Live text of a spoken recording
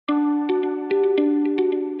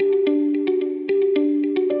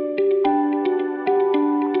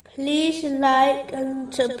like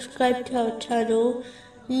and subscribe to our channel.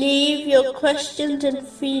 Leave your questions and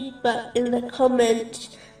feedback in the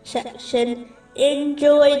comments section.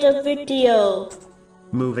 Enjoy the video.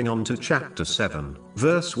 Moving on to chapter 7,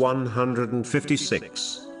 verse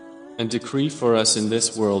 156. And decree for us in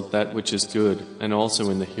this world that which is good, and also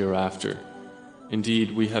in the hereafter.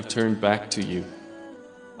 Indeed, we have turned back to you.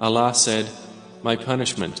 Allah said, My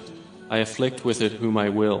punishment, I afflict with it whom I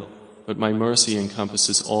will, but my mercy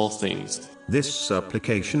encompasses all things. This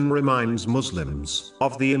supplication reminds Muslims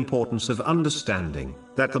of the importance of understanding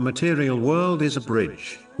that the material world is a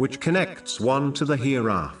bridge which connects one to the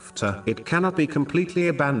hereafter. It cannot be completely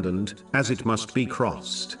abandoned, as it must be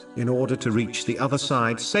crossed in order to reach the other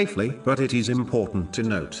side safely. But it is important to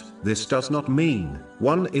note, this does not mean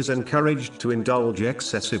one is encouraged to indulge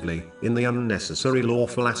excessively in the unnecessary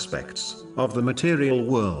lawful aspects of the material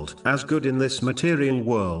world, as good in this material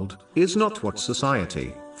world is not what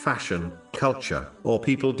society, fashion, culture, or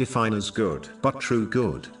people define as good. But true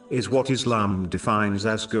good is what Islam defines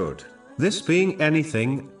as good. This being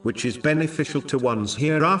anything which is beneficial to one's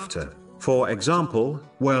hereafter. For example,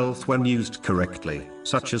 wealth when used correctly,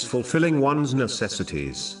 such as fulfilling one's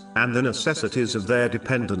necessities and the necessities of their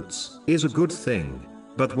dependents, is a good thing.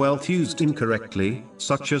 But wealth used incorrectly,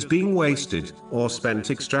 such as being wasted or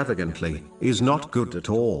spent extravagantly, is not good at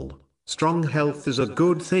all. Strong health is a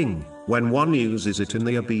good thing when one uses it in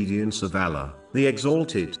the obedience of Allah, the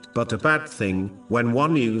Exalted, but a bad thing when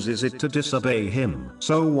one uses it to disobey Him.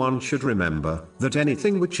 So one should remember that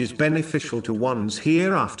anything which is beneficial to one's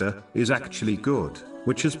hereafter is actually good,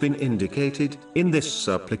 which has been indicated in this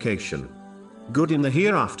supplication. Good in the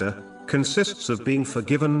hereafter consists of being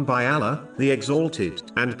forgiven by Allah, the Exalted,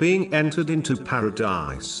 and being entered into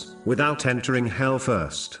paradise without entering hell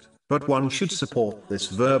first. But one should support this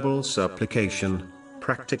verbal supplication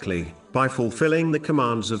practically by fulfilling the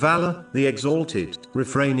commands of Allah, the Exalted,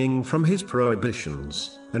 refraining from His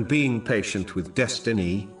prohibitions, and being patient with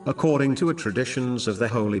destiny, according to the traditions of the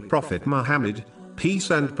Holy Prophet Muhammad, peace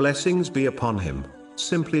and blessings be upon him.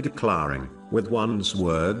 Simply declaring with one's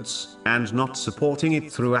words and not supporting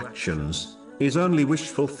it through actions is only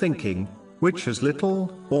wishful thinking, which has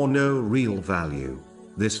little or no real value.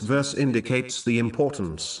 This verse indicates the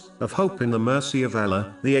importance of hope in the mercy of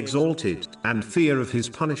Allah, the Exalted, and fear of His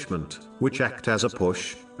punishment, which act as a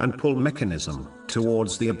push and pull mechanism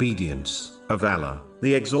towards the obedience of Allah,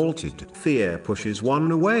 the Exalted. Fear pushes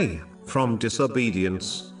one away from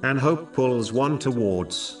disobedience, and hope pulls one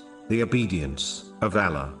towards the obedience of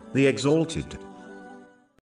Allah, the Exalted.